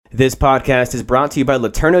This podcast is brought to you by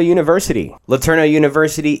LeTourneau University. LeTourneau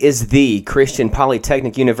University is the Christian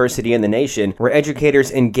polytechnic university in the nation where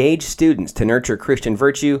educators engage students to nurture Christian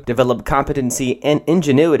virtue, develop competency and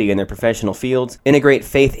ingenuity in their professional fields, integrate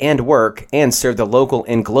faith and work, and serve the local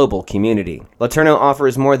and global community. LeTourneau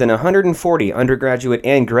offers more than 140 undergraduate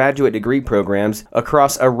and graduate degree programs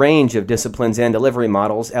across a range of disciplines and delivery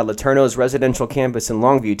models at LeTourneau's residential campus in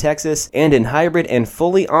Longview, Texas, and in hybrid and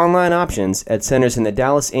fully online options at centers in the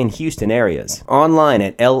Dallas and Houston areas. Online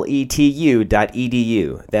at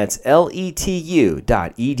letu.edu. That's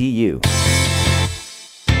letu.edu.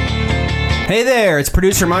 Hey there, it's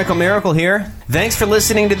producer Michael Miracle here. Thanks for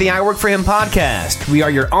listening to the I Work For Him podcast. We are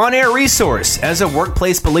your on-air resource as a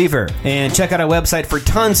workplace believer. And check out our website for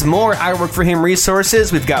tons more I Work For Him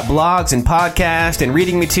resources. We've got blogs and podcasts and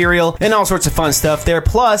reading material and all sorts of fun stuff there.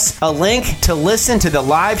 Plus, a link to listen to the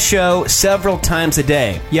live show several times a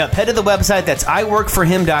day. Yep, head to the website. That's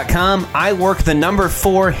iworkforhim.com.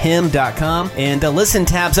 iwork4him.com. And the listen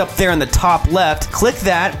tab's up there on the top left. Click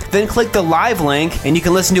that, then click the live link, and you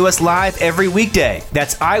can listen to us live every weekday.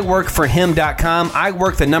 That's iworkforhim.com.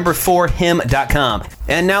 iwork4him.com.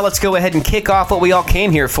 And now let's go ahead and kick off what we all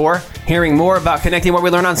came here for, hearing more about connecting what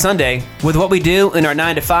we learn on Sunday with what we do in our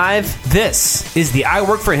 9 to 5. This is the I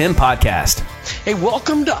Work For Him podcast. Hey,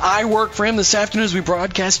 welcome to I Work For Him. This afternoon as we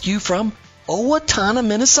broadcast you from Owatonna,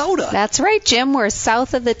 Minnesota. That's right, Jim. We're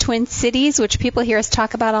south of the Twin Cities, which people hear us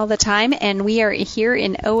talk about all the time, and we are here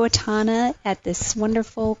in Owatonna at this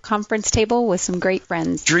wonderful conference table with some great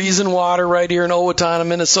friends. Drees and Water right here in Owatonna,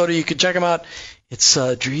 Minnesota. You can check them out. It's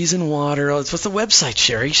Drees and Water. What's the website,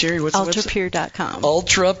 Sherry? Sherry, what's the website? Ultrapure.com.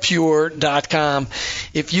 Ultrapure.com.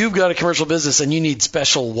 If you've got a commercial business and you need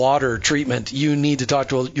special water treatment, you need to talk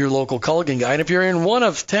to your local Culligan guy. And if you're in one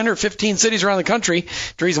of 10 or 15 cities around the country,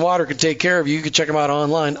 Drees and Water could take care of you. You can check them out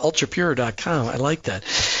online, ultrapure.com. I like that.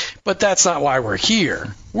 But that's not why we're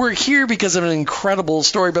here. We're here because of an incredible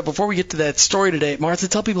story. But before we get to that story today, Martha,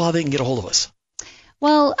 tell people how they can get a hold of us.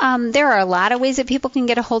 Well, there are a lot of ways that people can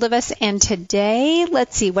get a hold of us. And today,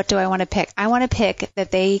 let's see, what do I want to pick? I want to pick that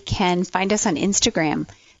they can find us on Instagram.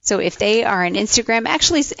 So if they are on Instagram,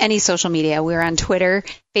 actually any social media, we're on Twitter,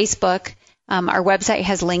 Facebook. Our website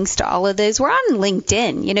has links to all of those. We're on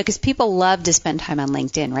LinkedIn, because people love to spend time on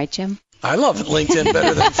LinkedIn, right, Jim? I love LinkedIn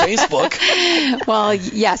better than Facebook. Well,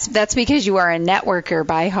 yes, that's because you are a networker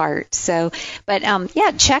by heart. So, but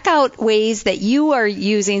check out ways that you are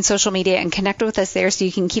using social media and connect with us there so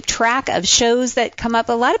you can keep track of shows that come up.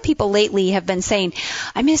 A lot of people lately have been saying,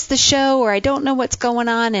 I missed the show or I don't know what's going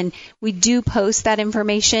on. And we do post that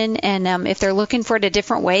information. And if they're looking for it a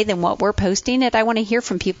different way than what we're posting it, I want to hear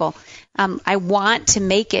from people. I want to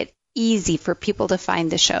make it easy for people to find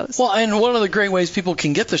the shows. Well, and one of the great ways people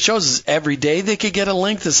can get the shows is every day they could get a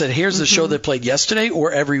link that said, here's the show that played yesterday,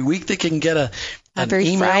 or every week they can get an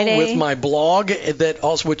email Friday with my blog that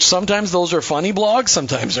also, which sometimes those are funny blogs,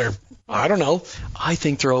 sometimes they're, I don't know. I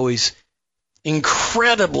think they're always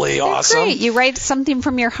incredibly awesome. Great. You write something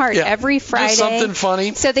from your heart every Friday. Just something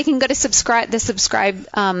funny. So they can go to subscribe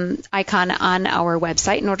icon on our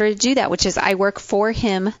website in order to do that, which is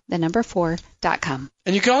iworkforhim4.com.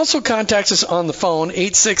 And you can also contact us on the phone,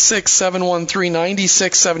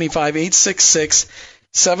 866-713-9675,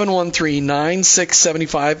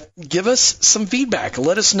 866-713-9675. Give us some feedback.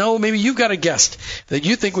 Let us know. Maybe you've got a guest that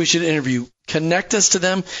you think we should interview. Connect us to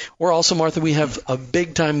them. Or also, Martha, we have a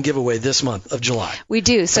big-time giveaway this month of July. We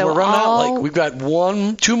do. So we're running out. We've got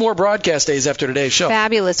 2 more broadcast days after today's show.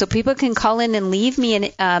 Fabulous. So people can call in and leave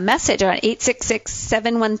me a message on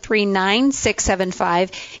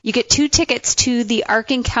 866-713-9675. You get 2 tickets to the Ark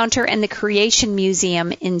Encounter and the Creation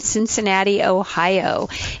Museum in Cincinnati, Ohio,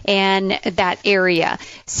 and that area.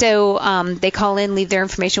 So they call in, leave their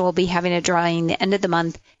information. We'll be having a drawing the end of the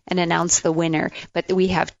month and announce the winner. But we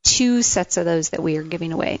have 2 sets of those that we are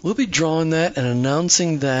giving away. We'll be drawing that and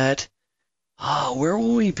announcing that. Where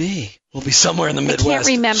will we be? We'll be somewhere in the Midwest. I can't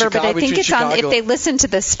remember, Chicago, but I think it's Chicago. On. If they listen to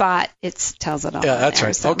the spot, it tells it all. Yeah, that's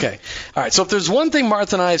right. So. Okay. All right. So if there's one thing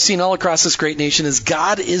Martha and I have seen all across this great nation is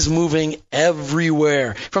God is moving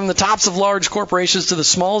everywhere. From the tops of large corporations to the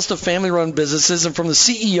smallest of family-run businesses, and from the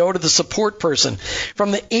CEO to the support person,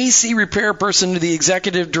 from the AC repair person to the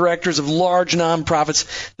executive directors of large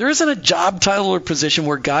nonprofits, there isn't a job title or position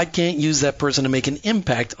where God can't use that person to make an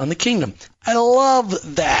impact on the kingdom. I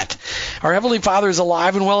love that. Our Heavenly Father is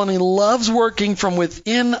alive and well, and He loves working from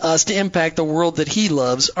within us to impact the world that He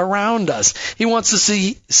loves around us. He wants to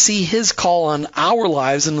see His call on our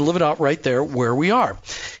lives and live it out right there where we are.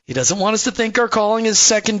 He doesn't want us to think our calling is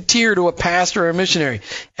second tier to a pastor or a missionary.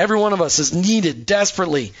 Every one of us is needed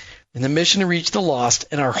desperately in the mission to reach the lost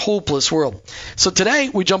in our hopeless world. So today,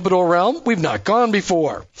 we jump into a realm we've not gone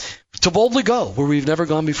before. To boldly go where we've never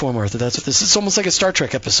gone before, Martha. That's what this is. It's almost like a Star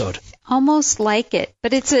Trek episode. Almost like it,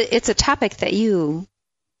 but it's a topic that you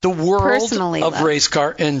The world personally of love. race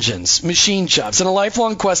car engines, machine shops, and a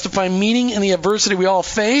lifelong quest to find meaning in the adversity we all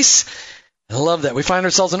face. I love that. We find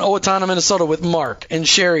ourselves in Owatonna, Minnesota with Mark and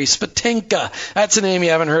Sherry Spatinka. That's a name you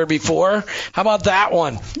haven't heard before. How about that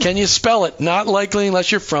one? Can you spell it? Not likely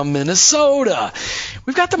unless you're from Minnesota.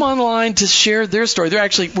 We've got them on the line to share their story.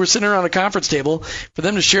 We're sitting around a conference table for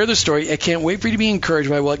them to share their story. I can't wait for you to be encouraged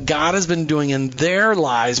by what God has been doing in their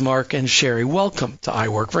lives, Mark and Sherry. Welcome to I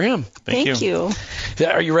Work for Him. Thank you.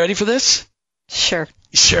 Are you ready for this? Sure.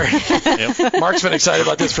 Sure. Yep. Mark's been excited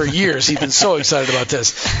about this for years. He's been so excited about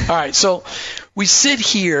this. All right, so we sit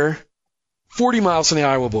here 40 miles from the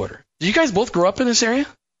Iowa border. Did you guys both grow up in this area?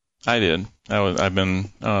 I did. I've been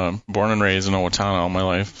born and raised in Owatonna all my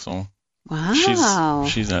life, so Wow.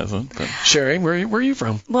 she's hasn't. But Sherry, where are you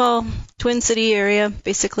from? Well, Twin City area,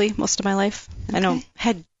 basically, most of my life. I know,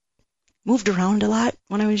 had moved around a lot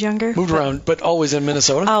when I was younger. Moved around, but always in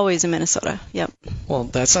Minnesota? Always in Minnesota, yep. Well,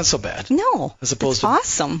 that's not so bad. No, As opposed it's to-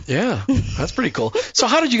 awesome. Yeah, that's pretty cool. So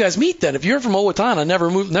how did you guys meet then? If you're from Owatonna,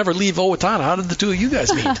 never leave Owatonna, how did the two of you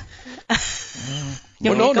guys meet?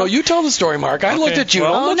 No, you tell the story, Mark. I looked at you.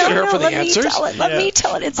 Well, Don't look at her for the let answers. me tell it. Let Yeah. me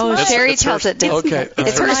tell it. It's Oh, my Sherry it's tells her- it differently. Okay,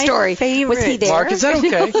 It's all her right. story. My favorite. Was he there? Mark, is that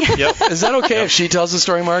okay? Yep. Is that okay if she tells the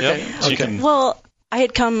story, Mark? Yep. She Okay. can. Well, I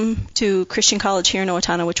had come to Christian College here in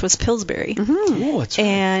Owatonna, which was Pillsbury. Oh, that's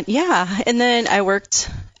right. And then I worked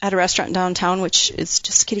at a restaurant downtown, which is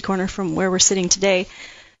just kitty corner from where we're sitting today,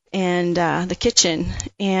 and the kitchen.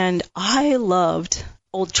 And I loved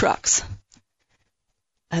old trucks.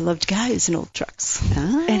 I loved guys in old trucks.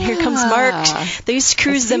 And here comes Mark. They used to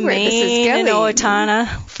cruise see the where this is Main in going. Owatonna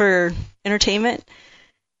for entertainment.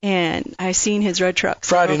 And I've seen his red truck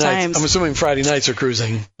Friday several nights. times. I'm assuming Friday nights are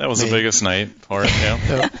cruising. That was the Maybe. biggest night for it. Yeah.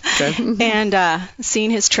 Yeah. Okay. And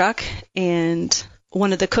seen his truck, and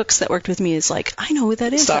one of the cooks that worked with me is like, I know who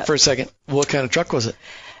that is. Stop for a second. What kind of truck was it?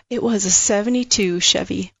 It was a 72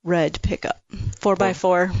 Chevy red pickup,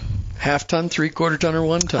 4x4, Half ton, 3/4 ton, or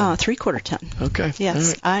 1 ton? 3/4 ton. Okay.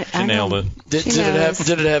 Yes, All right. I She nailed know. it. Did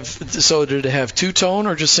it have two-tone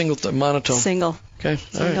or just single monotone? Single. Okay. All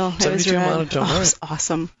Single. right. It was 72 red. monotone. Oh, All it right. was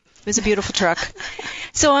awesome. It was a beautiful truck.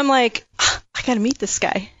 So I'm like, I got to meet this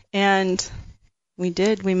guy. And we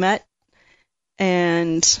did. We met.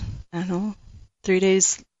 And I don't know, 3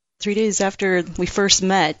 days after we first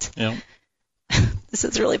met, Yeah. this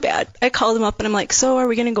is really bad. I called him up and I'm like, so are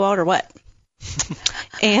we going to go out or what?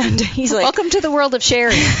 And he's like, Welcome to the world of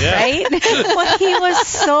Sherry, Yeah. right? well, he was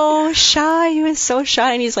so shy.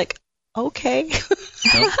 And he's like, okay.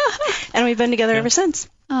 And we've been together ever since.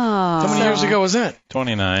 How many Oh, years ago was that?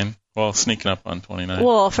 29. Well, sneaking up on 29.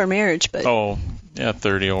 Well, for marriage, but Oh, yeah,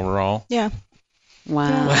 30 overall. yeah.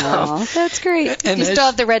 wow. That's great. And You has- still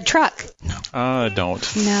have the red truck? I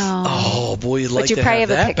don't. No. Oh, boy, you'd like you to probably have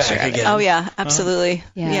have a that picture back of it. again. Oh, yeah, absolutely.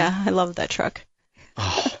 Yeah. Yeah, I love that truck.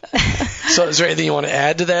 So is there anything you want to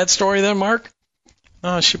add to that story then, Mark?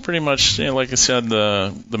 No, she pretty much, like I said,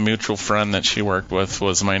 the mutual friend that she worked with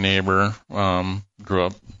was my neighbor. Grew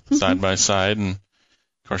up side by side, and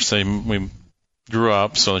of course we grew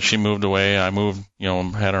up. So she moved away. I moved,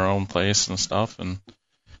 had our own place and stuff, and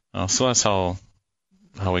so that's how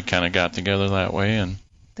we kind of got together that way. And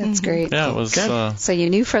That's great. yeah, it was. Okay. So you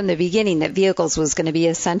knew from the beginning that vehicles was going to be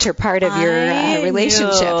a center part of your I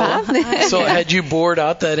relationship, knew. huh? So had you bored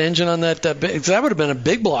out that engine on that big, 'cause that would have been a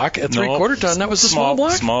big block, a 3/4 ton. That was a small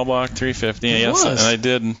block? Small block, 350. It Yes, was. and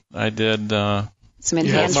I did. Some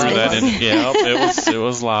You had Through enhancements. that in, yeah, it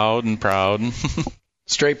was loud and proud.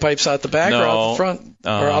 Straight pipes out the back or out No, the front?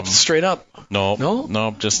 Or up straight up?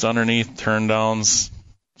 Nope, just underneath, turn downs,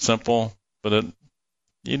 simple, but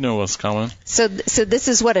you knew what's coming. So this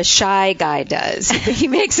is what a shy guy does. He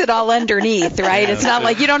makes it all underneath, right? It's not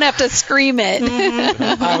like you don't have to scream it.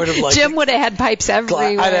 I would have liked Jim would have had pipes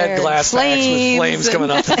everywhere. I'd had glass backs with flames and-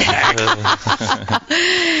 coming out the back.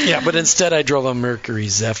 Yeah, but instead I drove a Mercury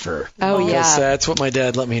Zephyr. Oh, Because yeah. that's what my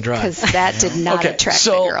dad let me drive. Because that did not Okay, attract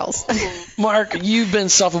so- the girls. Mark, you've been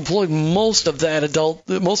self-employed most of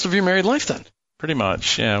your married life then. Pretty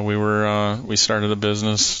much, yeah. We started a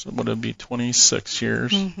business. Would it be 26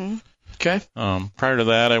 years? Mm-hmm. Okay. Prior to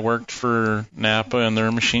that, I worked for Napa in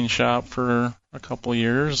their machine shop for a couple of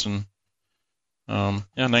years, and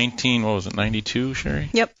 92, Sherry?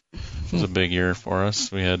 Yep. It was a big year for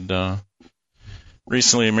us. We had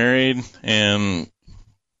recently married, and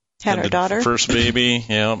Had our the daughter. First baby,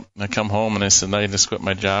 yeah. I come home and I said, I just quit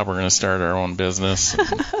my job. We're going to start our own business.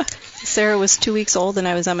 Sarah was 2 weeks old, and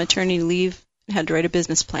I was on maternity leave. I had to write a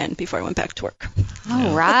business plan before I went back to work.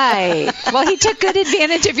 All right. Well, he took good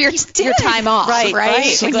advantage of your time off, right?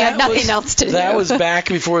 So When you had that nothing was- else to do. That was back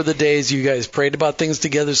before the days you guys prayed about things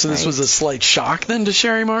together, so this was a slight shock then to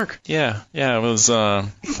Sherry, Mark? Yeah, it was.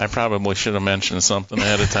 I probably should have mentioned something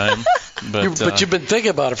ahead of time, But you've been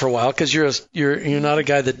thinking about it for a while because you're not a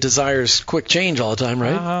guy that desires quick change all the time,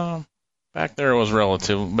 right? Back then it was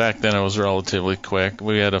relatively quick.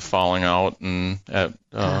 We had a falling out at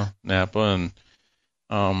Napa, and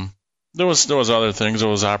there was other things. There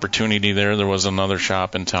was opportunity there. There was another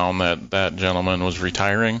shop in town that gentleman was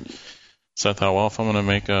retiring. So I thought, well, if I'm going to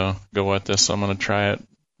make a go at this, I'm going to try it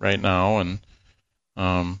right now. And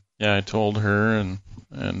I told her, and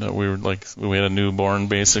we had a newborn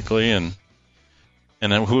basically, and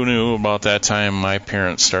then who knew about that time my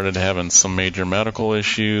parents started having some major medical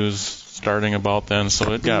issues starting about then,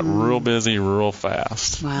 so it got real busy real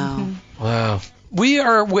fast. Wow. Wow. We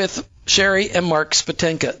are with Sherry and Mark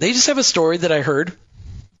Spatenka. They just have a story that I heard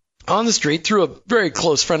on the street through a very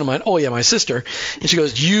close friend of mine. Oh, yeah, my sister. And she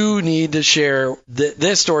goes, you need to share,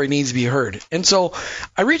 this story needs to be heard. And so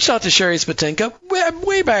I reached out to Sherry Spatenka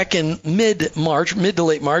way back in mid to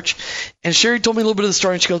late March. And Sherry told me a little bit of the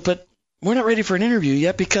story, and she goes, but we're not ready for an interview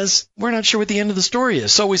yet because we're not sure what the end of the story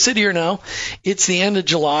is. So we sit here now. It's the end of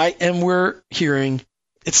July, and we're hearing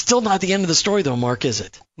it's still not the end of the story, though, Mark, is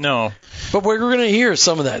it? No. But we're going to hear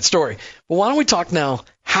some of that story. Well, why don't we talk now?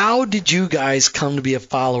 How did you guys come to be a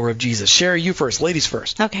follower of Jesus? Sherry, you first. Ladies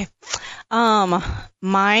first. Okay.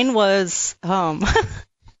 Mine was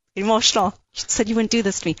emotional. You said you wouldn't do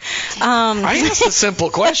this to me. I asked a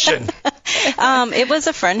simple question. It was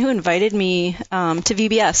a friend who invited me to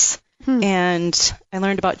VBS, and I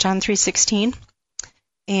learned about John 3:16.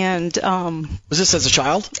 And Was this as a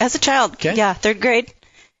child? as a child, Okay. yeah, 3rd grade,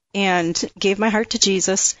 and gave my heart to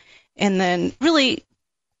Jesus, and then really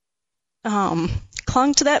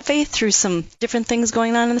clung to that faith through some different things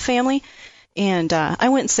going on in the family. And I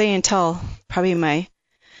wouldn't say until probably my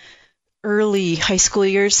early high school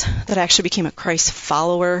years that I actually became a Christ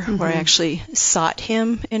follower, where I actually sought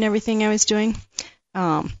Him in everything I was doing.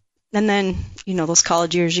 And then, those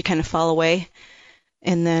college years, you kind of fall away.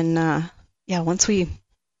 And then, once we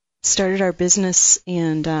started our business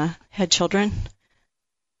and had children,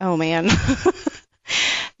 oh man,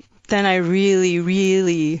 then I really,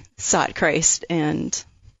 really sought Christ, and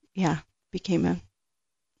became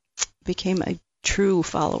a true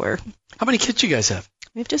follower. How many kids you guys have?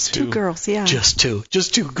 We have just 2 girls, yeah. Just two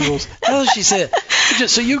girls. How does she say it?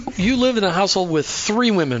 So you lived in a household with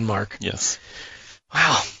 3 women, Mark. Yes.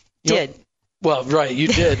 Wow. Did. Well, right, you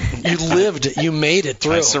did. You lived it. You made it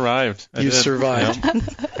through. I survived. I You did. survived.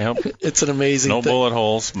 Yep. It's an amazing No thing. bullet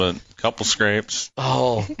holes, but a couple scrapes.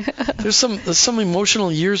 Oh, there's some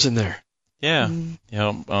emotional years in there. Yeah.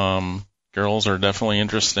 Yep. Girls are definitely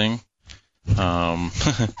interesting.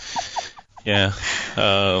 Yeah.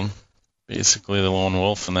 Basically the lone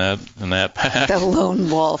wolf in that pack. The lone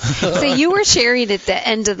wolf. So you were sharing at the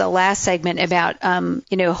end of the last segment about,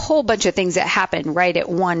 a whole bunch of things that happened right at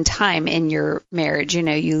one time in your marriage.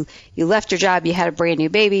 You left your job, you had a brand new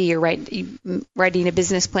baby, you're writing a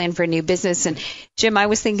business plan for a new business. And Jim, I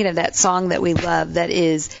was thinking of that song that we love that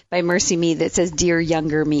is by Mercy Me that says, Dear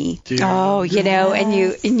Younger Me. Oh,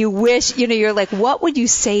 And you wish, you're like, what would you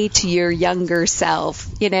say to your younger self?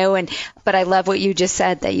 But I love what you just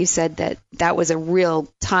said, that you said that was a real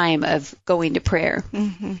time of going to prayer.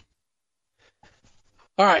 Mm-hmm.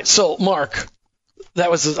 All right, so Mark,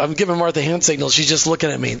 I'm giving Martha hand signals. She's just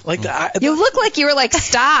looking at me like that. You look like you were like,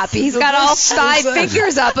 stop. He's got all 5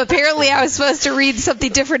 fingers up. Apparently, I was supposed to read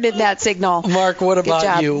something different in that signal. Mark, what about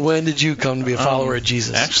job. you? When did you come to be a follower of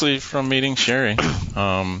Jesus? Actually, from meeting Sherry.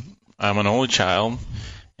 I'm an only child,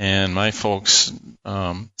 and my folks,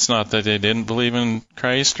 it's not that they didn't believe in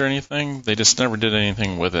Christ or anything. They just never did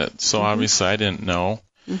anything with it. So obviously I didn't know.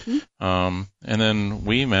 And then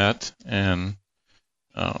we met, and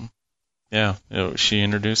she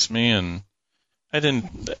introduced me, and I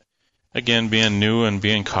didn't, again, being new and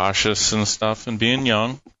being cautious and stuff and being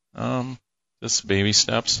young, just baby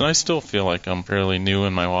steps. And I still feel like I'm fairly new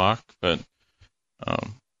in my walk, but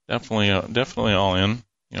definitely all in.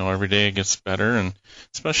 Every day it gets better, and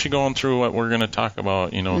especially going through what we're going to talk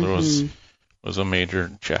about, there was a major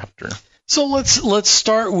chapter. So let's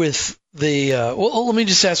start with the. Let me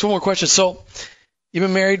just ask one more question. So you've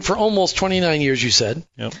been married for almost 29 years, you said.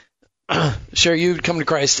 Yep. Sherry, you'd come to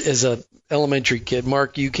Christ as a elementary kid.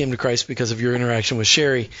 Mark, you came to Christ because of your interaction with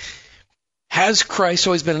Sherry. Has Christ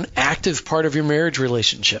always been an active part of your marriage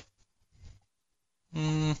relationship?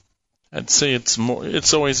 I'd say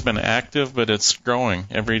it's always been active, but it's growing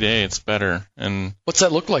every day. It's better, and What's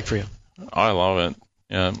that look like for you? I love it.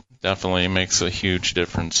 Yeah, definitely makes a huge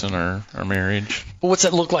difference in our marriage. Well, what's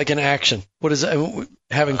that look like in action? What is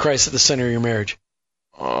having Christ at the center of your marriage?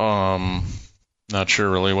 Not sure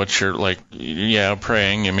really what you're like. Yeah,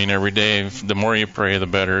 praying. I mean, every day, the more you pray, the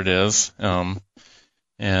better it is. And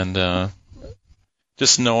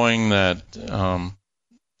just knowing that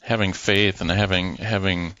having faith and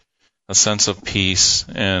having a sense of peace,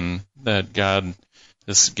 and that God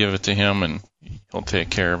just give it to Him and He'll take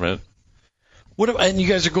care of it. And you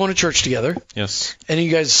guys are going to church together? Yes. And are you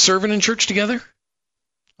guys serving in church together?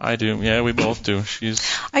 I do. Yeah, we both do.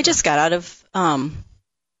 I just got out of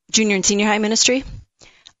junior and senior high ministry.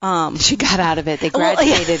 She got out of it. They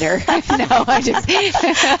graduated her. No,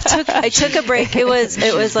 I took a break. It was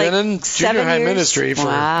like been in 7 junior high years. ministry for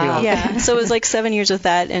Yeah, so it was like 7 years with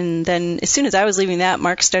that, and then as soon as I was leaving that,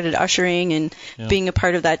 Mark started ushering and being a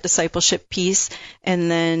part of that discipleship piece, and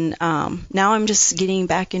then now I'm just getting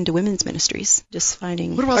back into women's ministries, just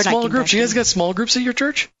finding. What about small groups? You guys got small groups at your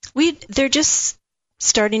church? They're just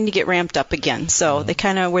starting to get ramped up again, so they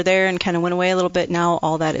kind of were there and kind of went away a little bit. Now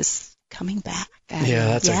all that is coming back.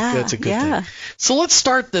 Yeah, that's a good thing. So let's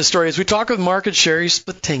start this story as we talk with Mark and Sherry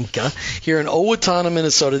Spatinka here in Owatonna,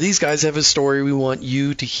 Minnesota. These guys have a story we want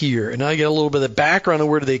you to hear. And I get a little bit of the background of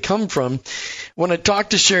where do they come from. When I talked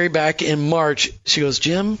to Sherry back in March, she goes,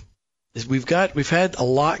 Jim, we've had a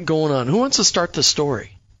lot going on. Who wants to start the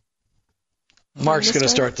story? Mark's going to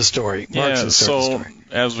start the story.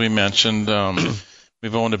 As we mentioned,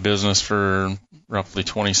 we've owned a business for roughly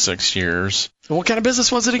 26 years. And what kind of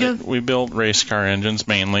business was it again? We built race car engines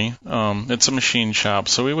mainly. It's a machine shop,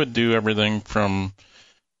 so we would do everything from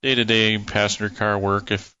day-to-day passenger car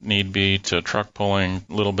work, if need be, to truck pulling,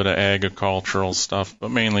 a little bit of agricultural stuff,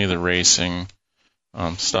 but mainly the racing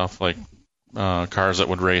stuff, like cars that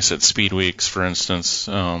would race at speed weeks, for instance,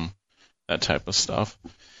 that type of stuff.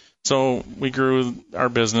 So we grew our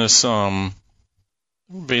business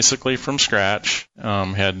basically from scratch.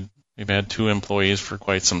 We've had 2 employees for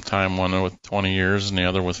quite some time, one with 20 years and the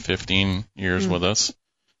other with 15 years with us.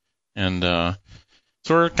 And so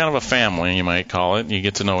we're kind of a family, you might call it. You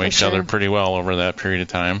get to know each other pretty well over that period of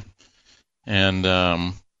time.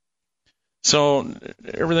 And so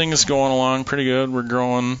everything is going along pretty good. We're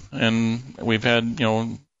growing, and we've had,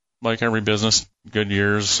 like every business, good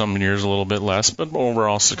years, some years a little bit less, but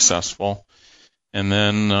overall successful. And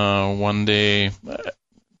then one day,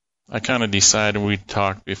 I kind of decided, we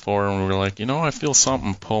talked before, and we were like, I feel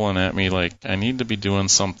something pulling at me, like I need to be doing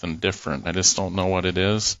something different. I just don't know what it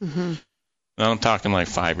is. Mm-hmm. And I'm talking like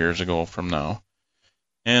 5 years ago from now.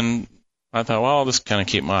 And I thought, well, I'll just kind of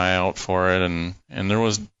keep my eye out for it. And there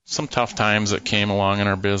was some tough times that came along in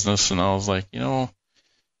our business, and I was like,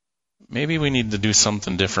 maybe we need to do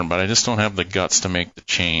something different, but I just don't have the guts to make the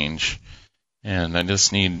change. And I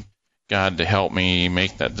just need God to help me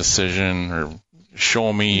make that decision, or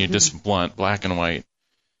show me just blunt, black and white.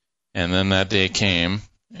 And then that day came,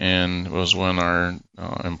 and it was when our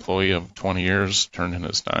employee of 20 years turned in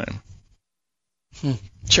his time.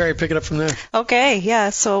 Sherry, pick it up from there. Okay, yeah.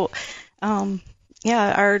 So,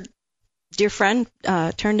 our dear friend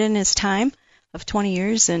turned in his time of 20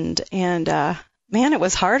 years, and man, it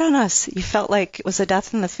was hard on us. You felt like it was a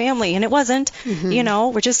death in the family, and it wasn't.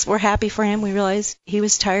 Mm-hmm. We're happy for him. We realized he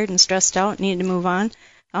was tired and stressed out, needed to move on.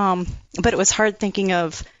 But it was hard thinking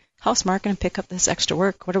of, how's Mark going to pick up this extra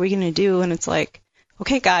work? What are we going to do? And it's like,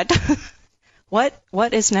 okay, God, what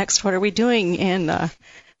is next? What are we doing? And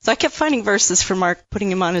so I kept finding verses for Mark,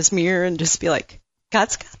 putting him on his mirror, and just be like,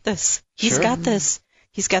 God's got this. He's got this.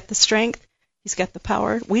 He's got the strength. He's got the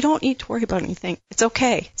power. We don't need to worry about anything. It's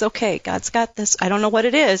okay. It's okay. God's got this. I don't know what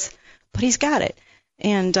it is, but He's got it.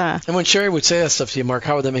 And when Sherry would say that stuff to you, Mark,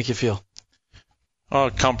 how would that make you feel?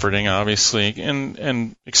 Comforting, obviously,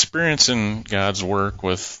 and experiencing God's work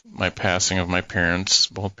with my passing of my parents,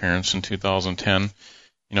 both parents, in 2010.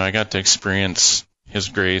 I got to experience His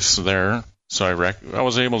grace there, so I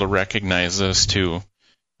was able to recognize this too.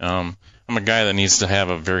 I'm a guy that needs to have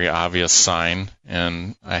a very obvious sign,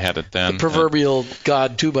 and I had it then. The proverbial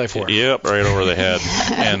God 2x4. Yep, right over the head.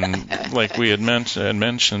 And like we had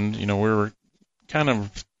mentioned, we were kind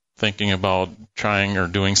of thinking about trying or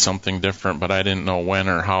doing something different, but I didn't know when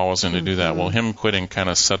or how I was going to do that. Well, him quitting kind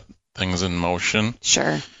of set things in motion.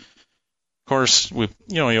 Sure. Of course,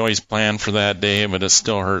 you always plan for that day, but it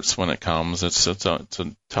still hurts when it comes. It's a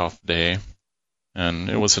tough day, and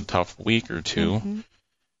it was a tough week or two. Mm-hmm.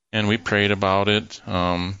 And we prayed about it.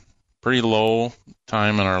 Pretty low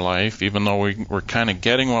time in our life, even though we were kind of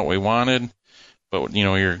getting what we wanted. but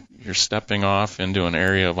you're stepping off into an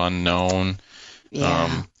area of unknown.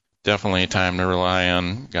 Yeah. Definitely a time to rely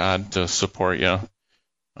on God to support you.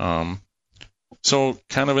 So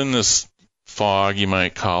kind of in this fog, you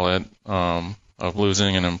might call it, of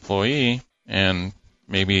losing an employee, and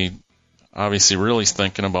maybe obviously really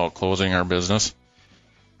thinking about closing our business.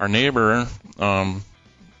 Our neighbor,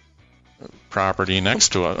 property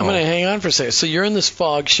next to it. I'm going to hang on for a second. So you're in this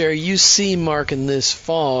fog, Sherry. You see Mark in this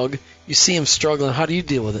fog. You see him struggling. How do you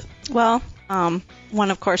deal with it? Well,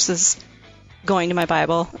 one, of course, is going to my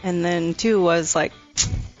Bible, and then two was like,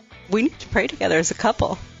 we need to pray together as a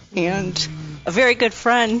couple. And a very good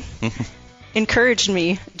friend encouraged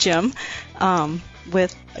me, Jim,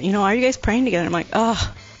 with, are you guys praying together? I'm like,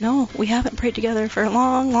 oh, no, we haven't prayed together for a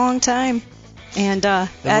long, long time. And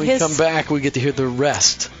when we come back, we get to hear the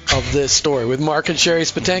rest of this story with Mark and Sherry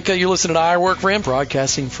Spatenka. You listen to I Work for Him,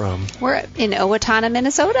 broadcasting from... We're in Owatonna,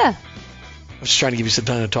 Minnesota. I'm just trying to give you some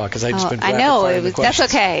time to talk because I just been I know. That's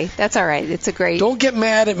questions. okay. That's all right. It's a great... Don't get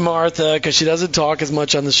mad at Martha because she doesn't talk as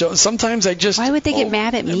much on the show. Sometimes I just... Why would they get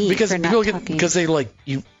mad at me because for not people talking? Because they like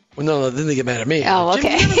you... Well, no, then they get mad at me. Oh,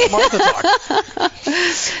 okay. Jim, let Martha talk.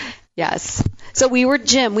 Yes. So we were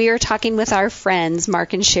talking with our friends,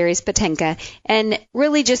 Mark and Sherry Spatenka, and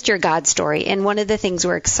really just your God story. And one of the things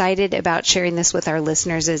we're excited about sharing this with our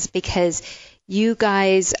listeners is because you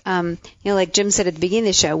guys, like Jim said at the beginning of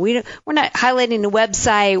the show, we're not highlighting the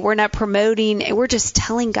website, we're not promoting, we're just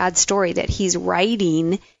telling God's story that He's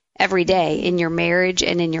writing every day in your marriage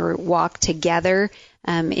and in your walk together,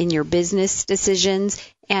 in your business decisions.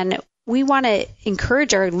 And we want to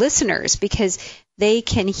encourage our listeners because they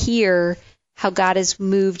can hear how God has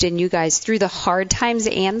moved in you guys through the hard times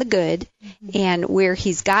and the good, and where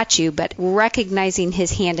He's got you, but recognizing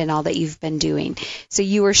His hand in all that you've been doing. So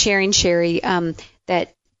you were sharing, Sherry,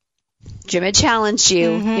 that Jim had challenged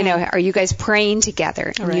you, are you guys praying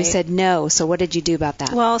together? And you said no. So what did you do about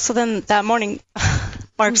that? Well, so then that morning,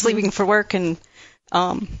 Mark's leaving for work, and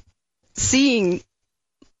seeing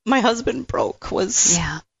my husband broke was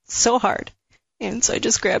so hard. And so I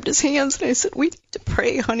just grabbed his hands and I said, we need to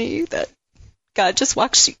pray, honey, that God just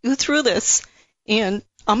walks you through this, and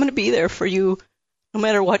I'm going to be there for you no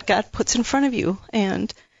matter what God puts in front of you.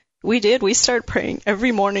 And we did. We started praying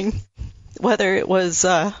every morning, whether it was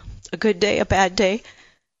a good day, a bad day.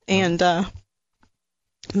 And,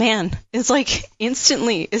 man, it's like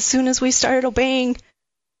instantly, as soon as we started obeying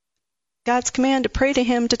God's command to pray to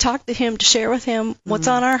Him, to talk to Him, to share with Him what's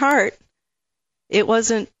on our heart, it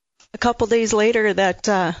wasn't a couple days later that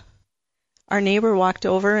our neighbor walked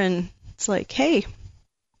over and it's like, hey,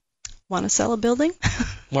 want to sell a building?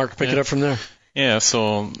 Mark, pick it up from there. Yeah,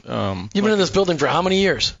 so... You've been in this building for how many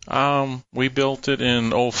years? We built it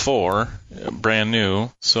in 2004, brand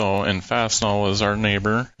new. So, and Fastenal was our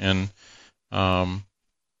neighbor. And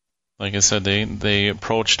like I said, they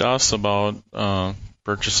approached us about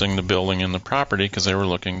purchasing the building and the property because they were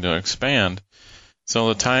looking to expand. So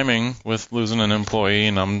the timing with losing an employee,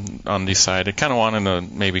 and I'm undecided, kind of wanted to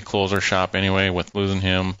maybe close our shop anyway with losing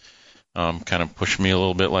him. Kind of pushed me a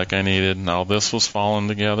little bit like I needed. Now this was falling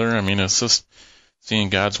together. I mean, it's just seeing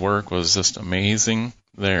God's work was just amazing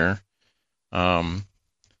there. And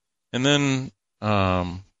then,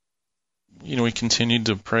 we continued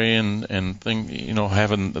to pray and think,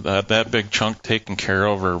 having that big chunk taken care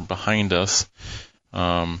of or behind us.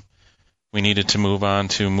 We needed to move on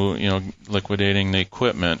to liquidating the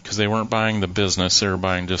equipment because they weren't buying the business; they were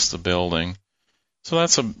buying just the building. So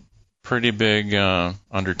that's a pretty big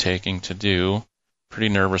undertaking to do. Pretty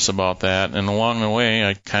nervous about that. And along the way,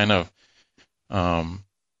 I kind of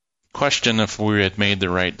questioned if we had made the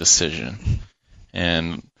right decision.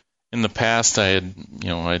 And in the past, I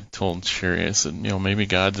told Sherry, I said, maybe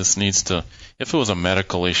God just needs to. If it was a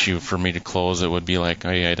medical issue for me to close, it would be like,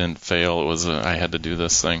 hey, I didn't fail. It was I had to do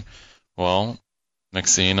this thing. Well,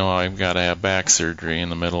 next thing you know, I've got to have back surgery in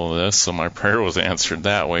the middle of this, so my prayer was answered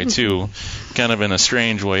that way too, kind of in a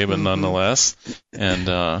strange way, but nonetheless. And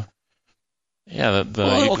you kind of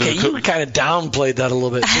downplayed that a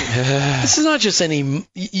little bit. This is not just any.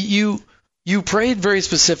 You prayed very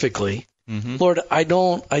specifically, Lord. I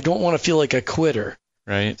don't want to feel like a quitter.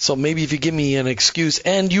 Right. So maybe if you give me an excuse,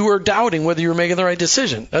 and you were doubting whether you were making the right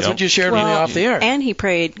decision. That's what you shared with me off the air. And he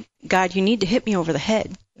prayed, God, you need to hit me over the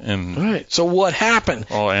head. And right. So what happened?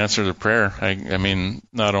 Well, answer the prayer. I mean,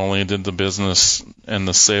 not only did the business and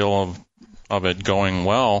the sale of it going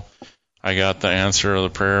well, I got the answer of the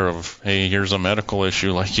prayer of, hey, here's a medical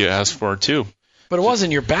issue like you asked for too. But it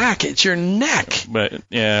wasn't your back; it's your neck. But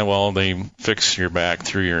they fix your back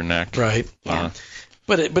through your neck. Right.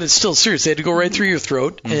 But it's still serious. They had to go right through your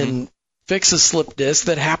throat and fix a slip disc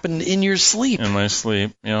that happened in your sleep. In my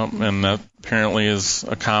sleep, and that apparently is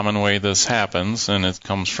a common way this happens, and it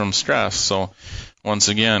comes from stress. So once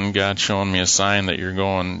again, God showing me a sign that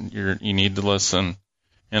you need to listen.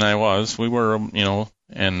 And we were,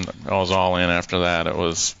 and I was all in after that. It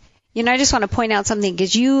was... I just want to point out something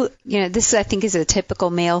because this I think is a typical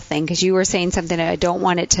male thing because you were saying something I don't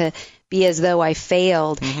want it to be as though I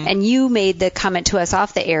failed. Mm-hmm. And you made the comment to us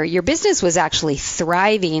off the air. Your business was actually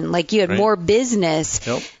thriving. Like you had more business.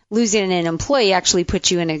 Yep. Losing an employee actually put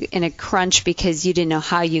you in a crunch because you didn't know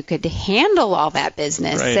how you could handle all that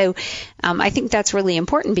business. Right. So I think that's really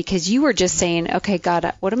important because you were just saying, okay,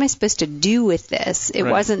 God, what am I supposed to do with this? It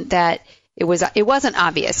wasn't that it wasn't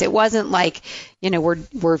obvious. It wasn't like,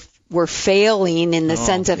 we're failing in the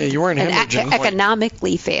sense of you weren't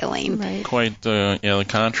economically failing. Right. Quite the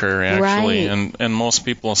contrary, actually. Right. And most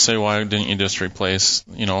people say, why didn't you just replace,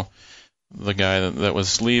 the guy that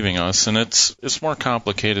was leaving us? And it's more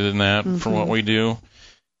complicated than that for what we do.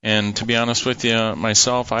 And to be honest with you,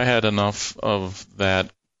 myself, I had enough of that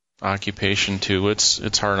occupation too.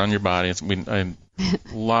 It's hard on your body. I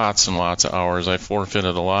lots and lots of hours. I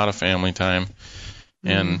forfeited a lot of family time.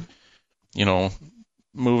 And,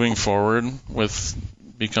 moving forward with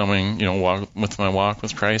becoming, with my walk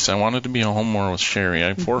with Christ, I wanted to be home more with Sherry.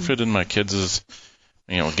 I forfeited my kids'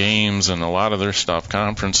 games and a lot of their stuff,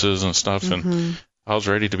 conferences and stuff, and I was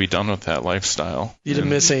ready to be done with that lifestyle. You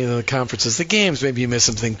didn't miss any of the conferences. The games, maybe you missed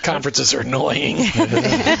something. Conferences are annoying.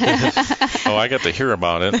 I got to hear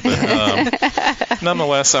about it. But,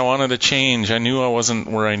 nonetheless, I wanted to change. I knew I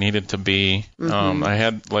wasn't where I needed to be. I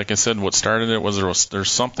had, like I said, what started it was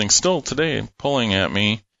there's something still today pulling at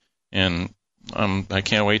me, and I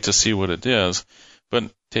can't wait to see what it is. But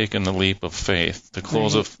taking the leap of faith to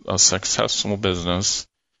close a successful business,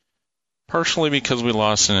 partially because we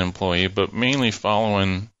lost an employee, but mainly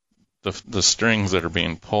following the strings that are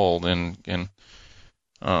being pulled and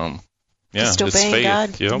just it's obeying faith.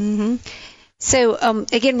 God. Yep. Mm-hmm. So,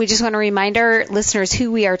 again, we just want to remind our listeners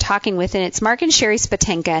who we are talking with, and it's Mark and Sherry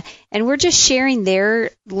Spatenka, and we're just sharing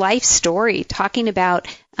their life story, talking about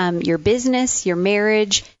your business, your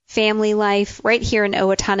marriage, family life, right here in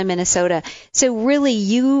Owatonna, Minnesota. So, really,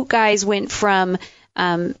 you guys went from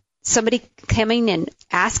somebody coming and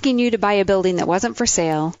asking you to buy a building that wasn't for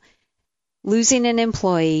sale, losing an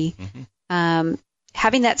employee,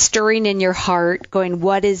 having that stirring in your heart, going,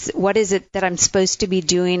 what is it that I'm supposed to be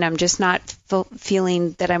doing? I'm just not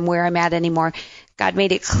feeling that I'm where I'm at anymore. God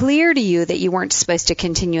made it clear to you that you weren't supposed to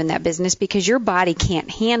continue in that business because your body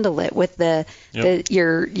can't handle it with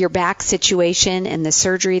your back situation and the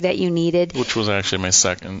surgery that you needed. Which was actually my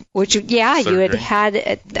second. You had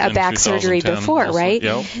a back surgery before, also, right?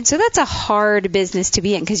 Yep. So that's a hard business to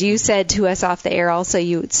be in because you said to us off the air also,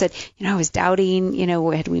 you said, I was doubting,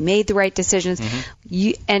 had we made the right decisions?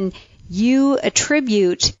 You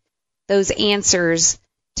attribute those answers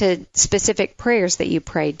to specific prayers that you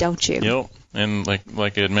prayed, don't you? Yep. And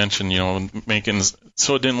like I had mentioned, making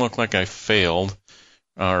so it didn't look like I failed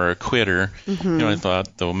or a quitter. I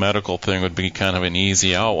thought the medical thing would be kind of an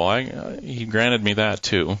easy out. Well, he granted me that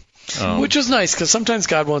too, which is nice because sometimes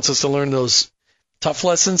God wants us to learn those tough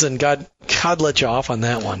lessons, and God let you off on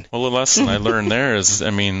that one. Well, the lesson I learned there is,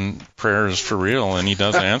 prayer is for real, and He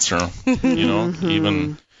does answer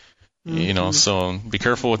them. Even. So be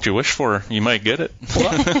careful what you wish for. You might get it.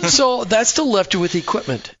 So that still left you with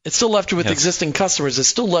equipment. It still left you with existing customers. It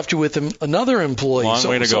still left you with another employee. Long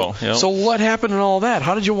way to go. Yep. So what happened in all that?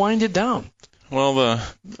 How did you wind it down? Well,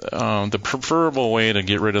 the preferable way to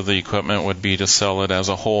get rid of the equipment would be to sell it as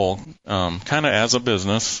a whole, kind of as a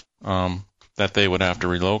business that they would have to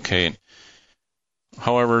relocate.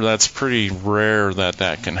 However, that's pretty rare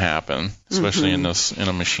that can happen, especially in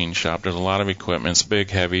a machine shop. There's a lot of equipment. It's big,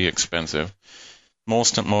 heavy, expensive.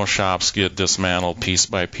 Most shops get dismantled piece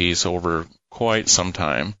by piece over quite some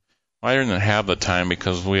time. I didn't have the time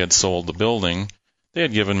because we had sold the building. They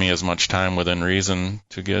had given me as much time within reason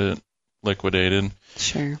to get it liquidated.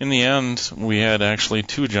 Sure. In the end, we had actually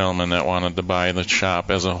two gentlemen that wanted to buy the shop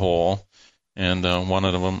as a whole. And one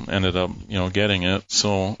of them ended up, getting it.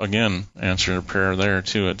 So again, answer to prayer there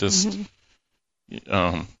too. It just,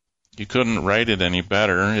 you couldn't write it any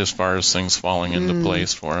better as far as things falling into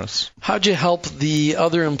place for us. How'd you help the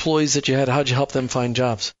other employees that you had? How'd you help them find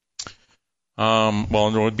jobs?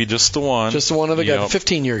 Well, there would be just the one. Just the one other guy, the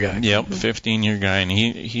 15-year guy. Yep, 15-year guy, and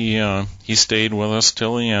he stayed with us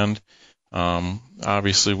till the end.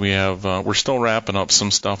 Obviously, we have we're still wrapping up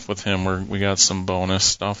some stuff with him. We got some bonus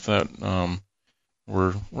stuff that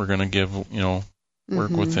we're gonna give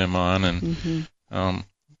work with him on, and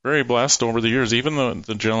very blessed over the years. Even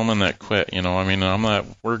the gentleman that quit, I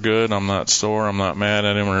mean, we're good. I'm not sore. I'm not mad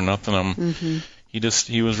at him or nothing.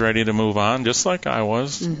 He was ready to move on, just like I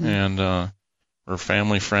was. And we're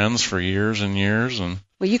family friends for years and years. And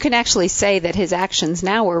well, you can actually say that his actions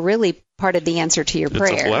now were really part of the answer to your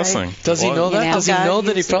prayer. It's a blessing. Right? Does he know that? Does he know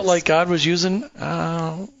that he felt like God was using?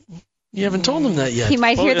 You haven't told him that yet. He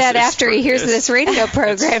might hear that after he hears this radio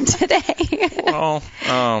program today. Well,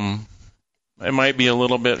 it might be a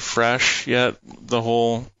little bit fresh yet, the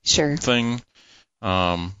whole thing.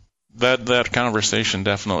 That conversation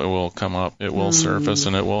definitely will come up. It will surface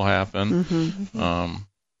and it will happen.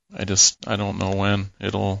 I don't know when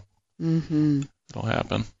it'll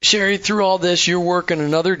happen. Sherry, through all this, you're working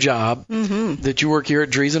another job that you work here at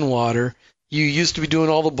Drees and Water. You used to be doing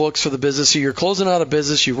all the books for the business, so you're closing out a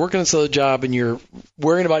business, you're working this other job, and you're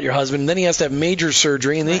worrying about your husband, and then he has to have major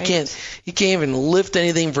surgery, and then he can't even lift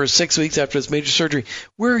anything for 6 weeks after his major surgery.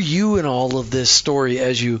 Where are you in all of this story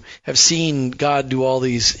as you have seen God do all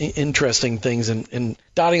these interesting things and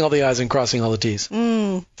dotting all the I's and crossing all the T's?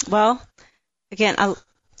 Well, again, I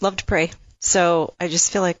love to pray, so I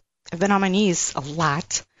just feel like I've been on my knees a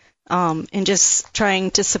lot. And just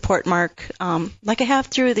trying to support Mark, like I have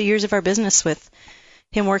through the years of our business, with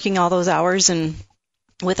him working all those hours and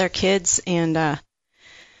with our kids, and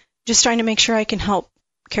just trying to make sure I can help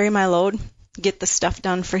carry my load, get the stuff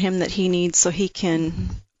done for him that he needs so he can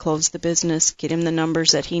close the business, get him the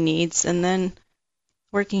numbers that he needs. And then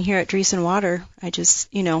working here at Drees and Water, I just,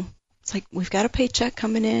 it's like we've got a paycheck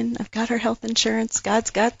coming in. I've got our health insurance.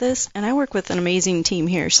 God's got this. And I work with an amazing team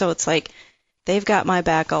here. So it's like, they've got my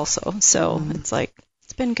back also. So it's like,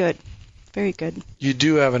 it's been good. Very good. You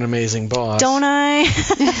do have an amazing boss. Don't I?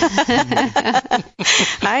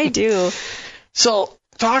 I do. So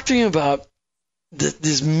talk to me about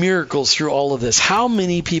these miracles through all of this. How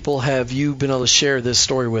many people have you been able to share this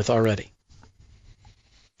story with already?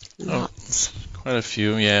 Lots. Quite a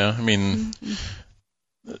few, yeah. I mean,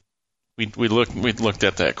 we looked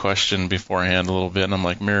at that question beforehand a little bit, and I'm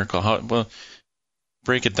like, miracle, how? Well,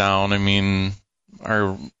 break it down. I mean,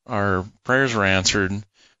 our prayers were answered.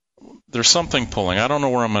 There's something pulling. I don't know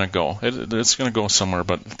where I'm going to go. It's going to go somewhere,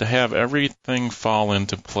 but to have everything fall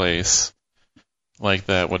into place like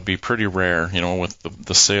that would be pretty rare, with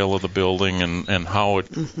the sale of the building and how it...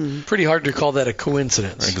 Pretty hard to call that a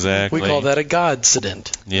coincidence. Exactly. We call that a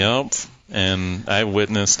Godcident. Yep. And I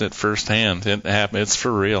witnessed it firsthand. It happened. It's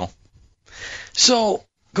for real. So...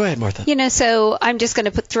 Go ahead, Martha. So I'm just going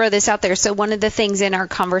to throw this out there. So one of the things in our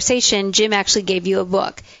conversation, Jim actually gave you a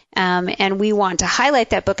book, and we want to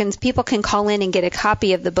highlight that book, and people can call in and get a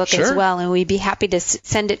copy of the book as well, and we'd be happy to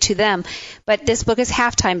send it to them. But this book is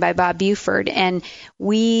Halftime by Bob Buford, and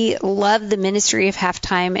we love the ministry of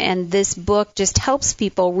Halftime, and this book just helps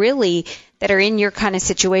people really that are in your kind of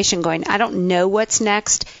situation going, I don't know what's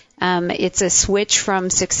next. It's a switch from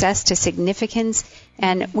success to significance.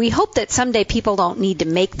 And we hope that someday people don't need to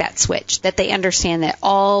make that switch, that they understand that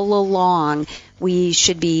all along we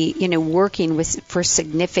should be, working for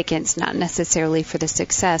significance, not necessarily for the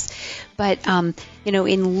success. But,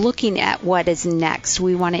 in looking at what is next,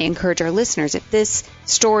 we want to encourage our listeners, if this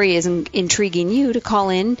story is intriguing you, to call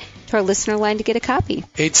in to our listener line to get a copy.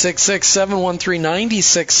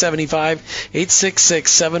 866-713-9675,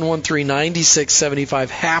 866-713-9675,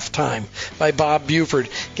 Halftime by Bob Buford.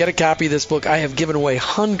 Get a copy of this book. I have given away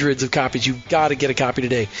hundreds of copies. You've got to get a copy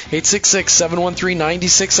today.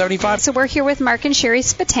 866-713-9675. So we're here with Mark and Sherry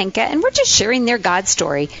Spatenka, and we're just sharing their God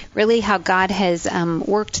story, really how God has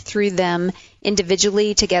worked through them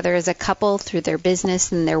individually, together as a couple, through their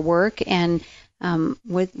business and their work. And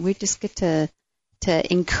we just get to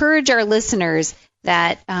encourage our listeners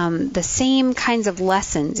that the same kinds of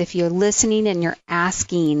lessons, if you're listening and you're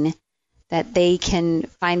asking, that they can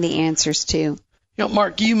find the answers to.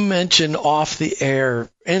 Mark, you mentioned off the air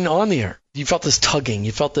and on the air, you felt this tugging.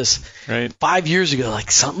 You felt this 5 years ago,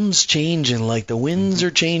 like something's changing, like the winds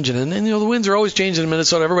are changing. And then, the winds are always changing in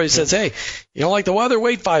Minnesota. Everybody says, hey, you don't like the weather?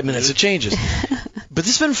 Wait 5 minutes. It changes. But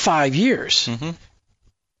this has been 5 years.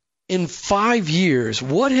 In 5 years,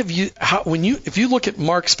 what have you, if you look at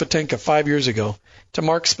Mark Spatenka 5 years ago to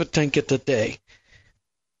Mark Spatenka today,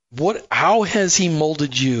 how has he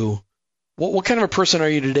molded you? What kind of a person are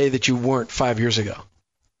you today that you weren't 5 years ago?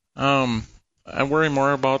 I worry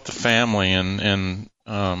more about the family and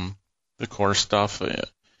the core stuff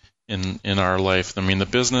in our life. I mean, the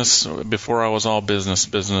business, before I was all business,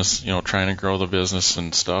 trying to grow the business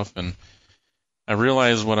and stuff. And I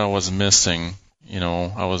realized what I was missing.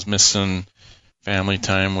 I was missing family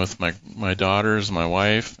time with my daughters, my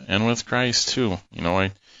wife, and with Christ too.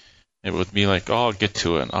 It would be like, oh, I'll get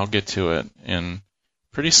to it. And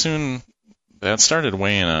pretty soon that started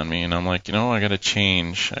weighing on me, and I'm like, I got to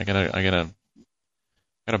change. I gotta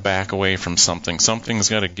back away from something. Something's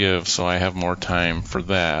got to give, so I have more time for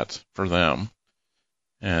that, for them.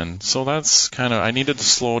 And so that's kind of, I needed to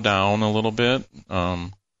slow down a little bit.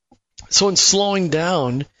 So in slowing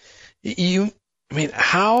down,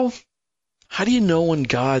 how do you know when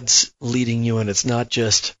God's leading you and it's not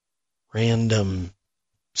just random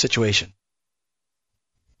situation?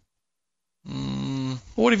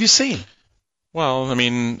 What have you seen? Well,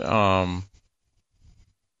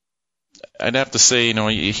 I'd have to say,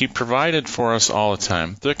 he provided for us all the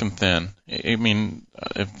time, thick and thin. I mean,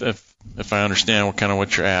 if I understand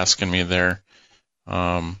what you're asking me there,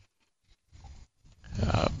 when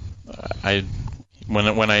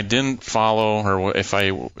I didn't follow, or if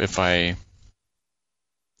I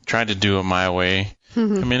tried to do it my way,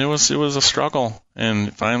 it was a struggle,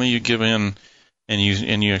 and finally you give in and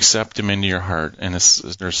you accept him into your heart, and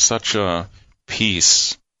there's such a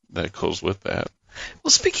peace that goes with that.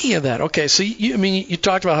 Well, speaking of that, okay, so you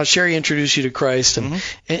talked about how Sherry introduced you to Christ, and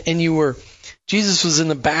Jesus was in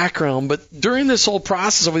the background, but during this whole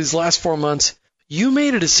process over these last 4 months, you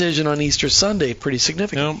made a decision on Easter Sunday, pretty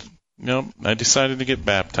significant. Nope. I decided to get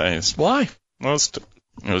baptized. Why? Well, it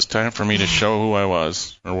was time for me to show who I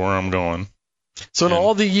was or where I'm going. So in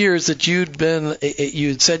all the years that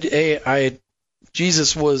you'd said, hey, I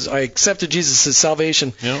accepted Jesus as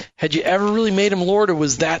salvation. Yep. Had you ever really made him Lord, or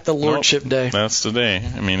was that the Lordship day? That's the day.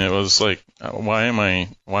 It was like, why am I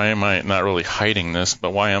not really hiding this,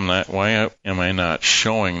 but why am I not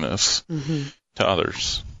showing this to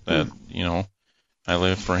others that, I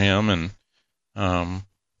live for him, and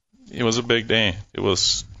it was a big day.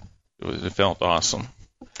 It felt awesome.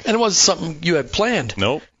 And it wasn't something you had planned.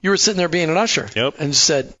 Nope. You were sitting there being an usher. Yep. And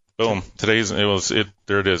said, boom. There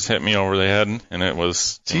it is. Hit me over the head, and it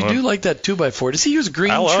was. So you do like that 2x4. Does he use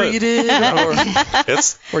green treated or yellow?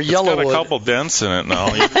 It's got a wood? couple dents in it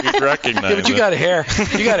now. You recognize it. But you got hair.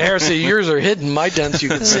 You got hair, so yours are hidden. My dents you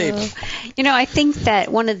can see. I think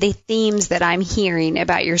that one of the themes that I'm hearing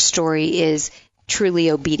about your story is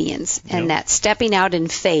truly obedience, and that stepping out in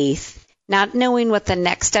faith, not knowing what the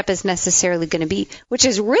next step is necessarily going to be, which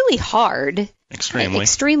is really hard.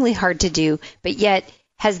 Extremely hard to do, but yet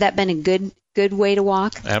has that been a good way to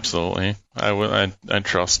walk? Absolutely. I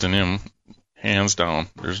trust in him, hands down.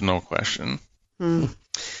 There's no question. You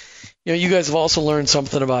guys have also learned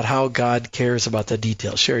something about how God cares about the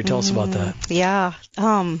details. Sherry, tell us about that. Yeah.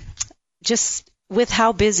 Just with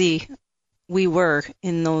how busy we were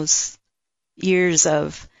in those years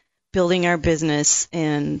of building our business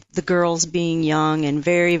and the girls being young and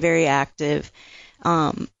very, very active.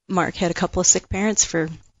 Mark had a couple of sick parents for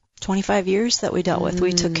 25 years that we dealt with.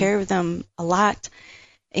 We took care of them a lot.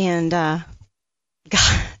 And God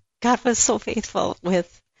was so faithful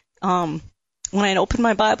with when I'd open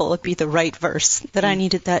my Bible, it would be the right verse that I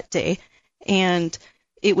needed that day. And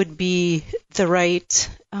it would be the right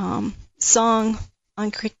song on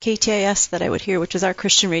KTIS that I would hear, which is our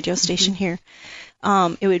Christian radio station here.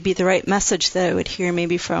 It would be the right message that I would hear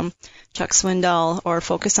maybe from Chuck Swindoll or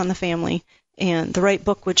Focus on the Family, and the right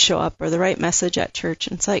book would show up or the right message at church.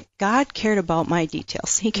 And it's like God cared about my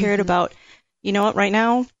details. He cared about, you know what, right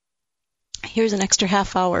now, here's an extra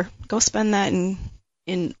half hour. Go spend that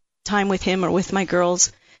in time with him or with my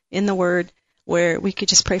girls in the Word, where we could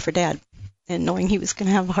just pray for Dad and knowing he was going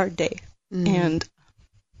to have a hard day. And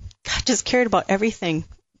God just cared about everything.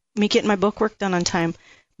 Me getting my book work done on time,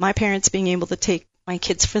 my parents being able to take my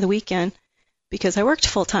kids for the weekend because I worked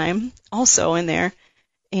full time also in there,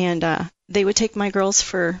 and they would take my girls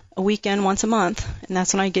for a weekend once a month, and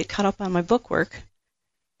that's when I get caught up on my book work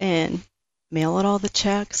and mail out all the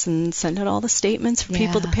checks and send out all the statements for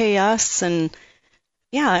people to pay us. And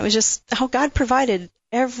it was just how God provided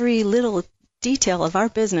every little detail of our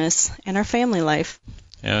business and our family life.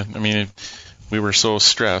 Yeah, we were so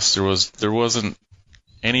stressed. There wasn't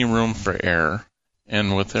any room for error.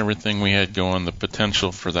 And with everything we had going, the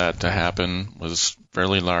potential for that to happen was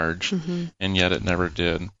fairly large, and yet it never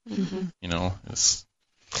did. It's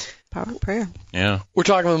power of prayer. Yeah. We're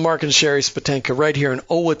talking with Mark and Sherry Spatenka right here in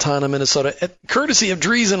Owatonna, Minnesota, courtesy of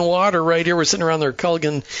Drees and Water right here. We're sitting around their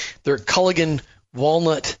Culligan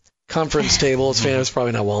Walnut conference table. It's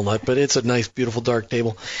probably not walnut, but it's a nice, beautiful, dark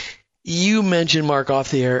table. You mentioned, Mark, off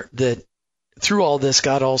the air that through all this,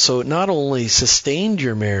 God also not only sustained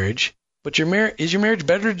your marriage, but is your marriage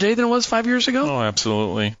better today than it was 5 years ago? Oh,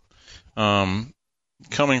 absolutely.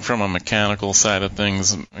 Coming from a mechanical side of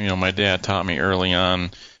things, my dad taught me early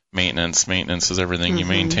on maintenance. Maintenance is everything. You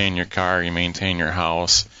maintain your car, you maintain your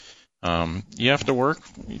house. You have to work,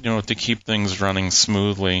 to keep things running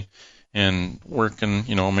smoothly. And working,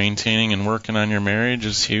 maintaining and working on your marriage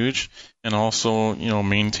is huge. And also,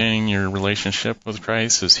 maintaining your relationship with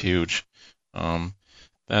Christ is huge.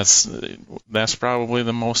 That's probably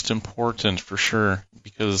the most important for sure,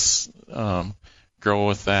 because grow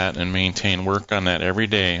with that and work on that every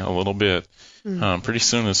day a little bit. Pretty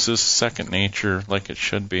soon it's just second nature, like it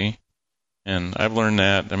should be. And I've learned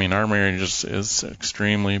that. I mean, our marriage is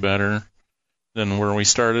extremely better than where we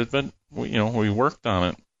started, but we worked on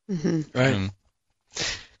it. Mm-hmm. Right. And,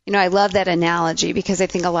 I love that analogy because I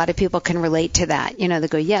think a lot of people can relate to that. They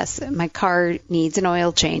go, yes, my car needs an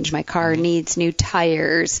oil change. My car needs new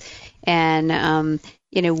tires. And,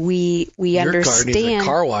 we your understand. Your car needs a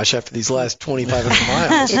car wash after these last 2,500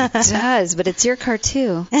 miles. It does, but it's your car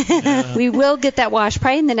too. Yeah. We will get that wash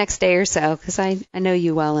probably in the next day or so because I know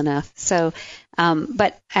you well enough. So,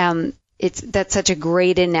 that's such a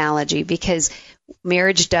great analogy because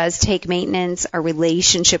marriage does take maintenance. Our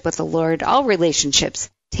relationship with the Lord, all relationships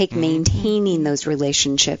take maintaining those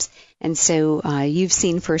relationships. And so you've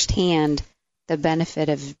seen firsthand the benefit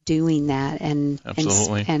of doing that and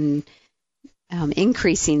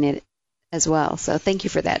increasing it as well. So thank you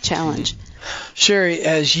for that challenge. Sherry,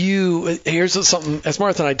 here's something, as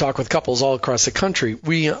Martha and I talk with couples all across the country,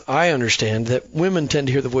 I understand that women tend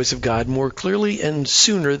to hear the voice of God more clearly and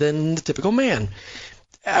sooner than the typical man.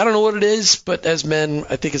 I don't know what it is, but as men,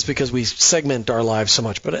 I think it's because we segment our lives so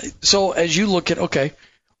much. But so as you look at, okay,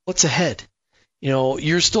 what's ahead? Are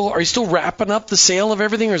you still wrapping up the sale of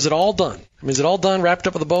everything, or is it all done? I mean, is it all done, wrapped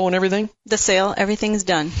up with a bow and everything? The sale, everything's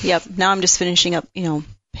done. Yep. Now I'm just finishing up,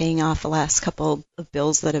 paying off the last couple of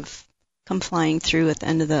bills that have come flying through at the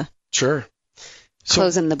end of the... Sure. So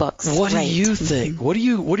closing the books. What do you think? What are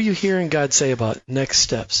you hearing God say about next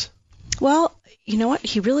steps? Well, you know what?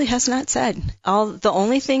 He really has not said. The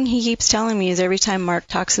only thing he keeps telling me is every time Mark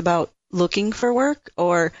talks about looking for work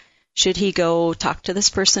or should he go talk to this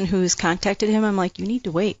person who's contacted him, I'm like, you need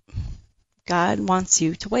to wait. God wants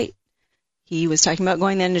you to wait. He was talking about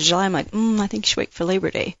going the end of July. I'm like, I think you should wait for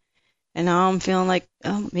Labor Day. And now I'm feeling like,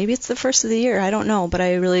 maybe it's the first of the year. I don't know, but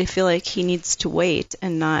I really feel like he needs to wait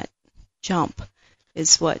and not jump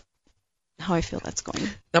is how I feel that's going.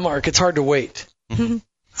 Now, Mark, it's hard to wait.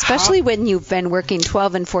 Especially when you've been working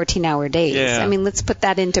 12 and 14-hour days. Yeah. I mean, let's put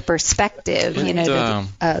that into perspective,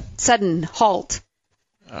 a sudden halt.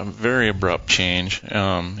 A very abrupt change,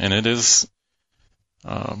 and it is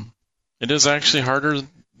actually harder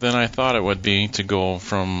than I thought it would be to go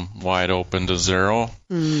from wide open to zero.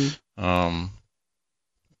 But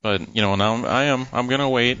now I'm gonna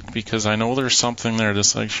wait because I know there's something there,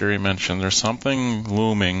 just like Sherry mentioned. There's something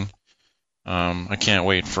looming. I can't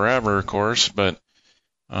wait forever, of course, but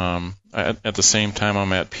at the same time,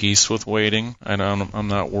 I'm at peace with waiting. I'm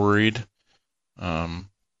not worried. I'm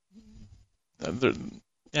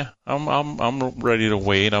ready to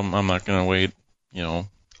wait. I'm not going to wait. I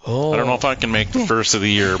don't know if I can make the first of the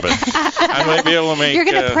year, but I might be able to make. You're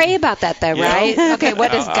going to pray about that, though, right? Okay, what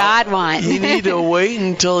does God want? You need to wait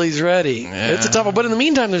until He's ready. Yeah. It's a tough one, but in the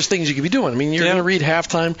meantime, there's things you could be doing. I mean, you're going to read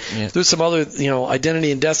halftime. Yeah. There's some other,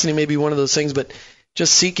 identity and destiny may be one of those things, but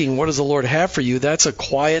just seeking what does the Lord have for you, that's a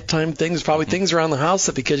quiet time thing. There's probably things around the house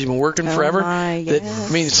that because you've been working forever.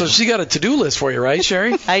 Yes. So she got a to-do list for you, right,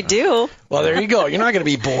 Sherry? I do. Well, there you go. You're not going to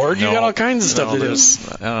be bored. You got all kinds of stuff to do.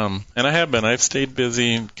 And I have been. I've stayed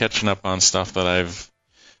busy catching up on stuff that I've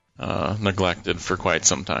neglected for quite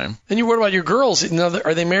some time. And what about your girls?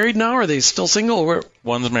 Are they married now? Or are they still single?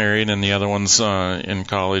 One's married and the other one's in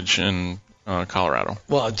college in Colorado.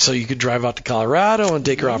 Well, so you could drive out to Colorado and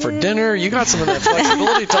take her out for dinner. You got some of that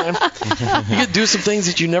flexibility time. You could do some things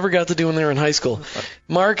that you never got to do when they were in high school.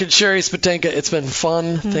 Mark and Sherry Spatenka, it's been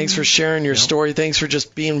fun. Thanks for sharing your story. Thanks for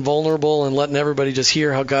just being vulnerable and letting everybody just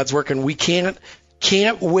hear how God's working. We can't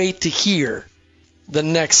wait to hear the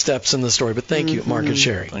next steps in the story. But thank you, Mark and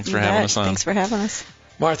Sherry. Thanks for having us on. Thanks for having us.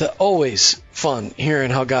 Martha, always fun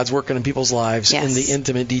hearing how God's working in people's lives, in the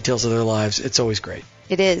intimate details of their lives. It's always great.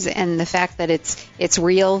 It is, and the fact that it's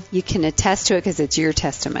real, you can attest to it because it's your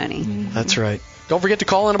testimony. That's right. Don't forget to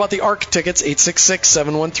call in about the ARC tickets,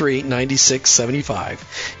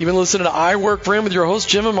 866-713-9675. You've been listening to I Work for Him with your host,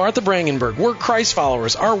 Jim and Martha Brangenberg. We're Christ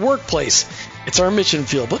followers. Our workplace, it's our mission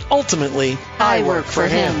field, but ultimately, I work for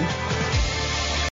Him.